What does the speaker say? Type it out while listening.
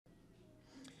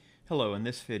Hello, in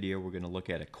this video we're going to look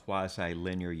at a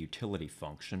quasi-linear utility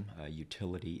function.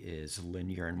 Utility is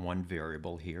linear in one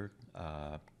variable here,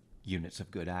 units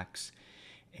of good x,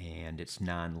 and it's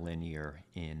nonlinear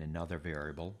in another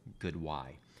variable, good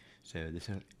y. So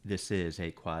this is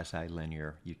a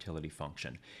quasi-linear utility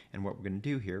function. And what we're going to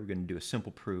do here, we're going to do a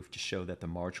simple proof to show that the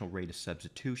marginal rate of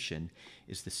substitution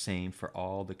is the same for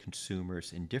all the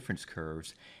consumers in difference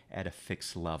curves at a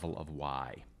fixed level of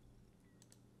y.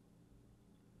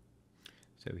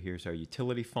 So here's our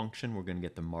utility function. We're going to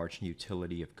get the marginal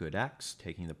utility of good x.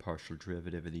 Taking the partial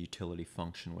derivative of the utility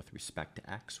function with respect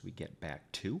to x, we get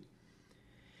back 2.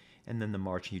 And then the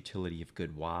marginal utility of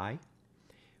good y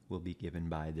will be given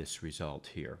by this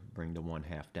result here. Bring the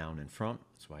 1/2 down in front,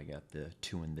 so I got the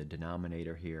 2 in the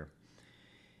denominator here.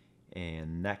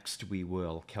 And next we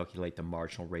will calculate the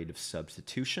marginal rate of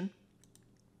substitution,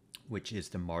 which is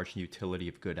the marginal utility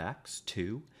of good x,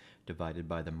 2, divided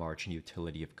by the marginal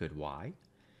utility of good y.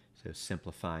 So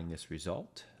simplifying this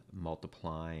result,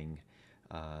 multiplying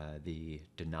the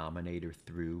denominator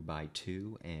through by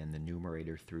 2 and the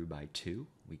numerator through by 2,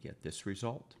 we get this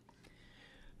result.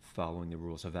 Following the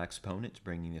rules of exponents,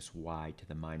 bringing this y to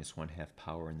the minus 1/2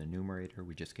 power in the numerator,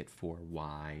 we just get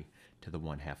 4y to the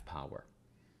 1/2 power.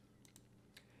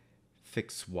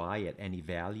 Fix y at any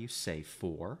value, say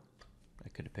 4. I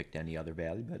could have picked any other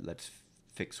value, but let's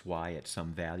fix y at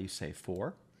some value, say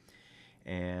 4.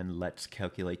 And let's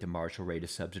calculate the marginal rate of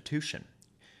substitution.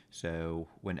 So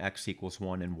when x equals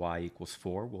 1 and y equals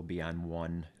 4, we'll be on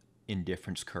one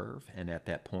indifference curve, and at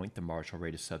that point the marginal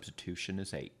rate of substitution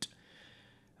is 8.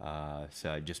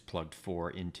 So I just plugged 4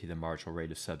 into the marginal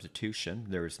rate of substitution.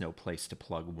 There is no place to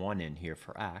plug 1 in here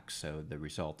for x, so the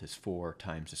result is 4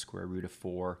 times the square root of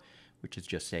 4, which is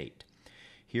just 8.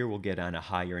 Here we'll get on a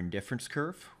higher indifference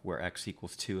curve where x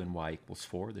equals 2 and y equals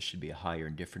 4. This should be a higher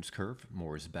indifference curve.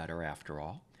 More is better after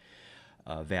all.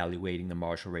 Evaluating the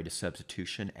marginal rate of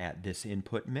substitution at this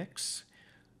input mix,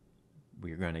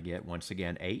 we're going to get once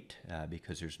again 8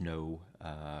 because there's no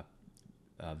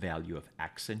value of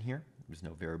x in here. There's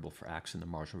no variable for x in the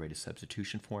marginal rate of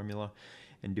substitution formula.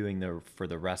 And doing for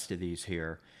the rest of these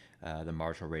here, the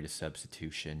marginal rate of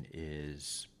substitution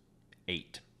is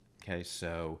 8. Okay,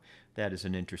 so that is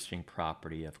an interesting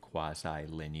property of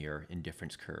quasi-linear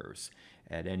indifference curves.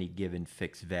 At any given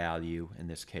fixed value, in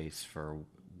this case for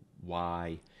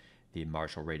y, the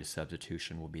marginal rate of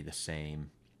substitution will be the same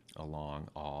along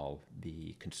all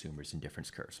the consumers'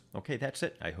 indifference curves. Okay, that's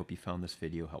it. I hope you found this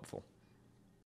video helpful.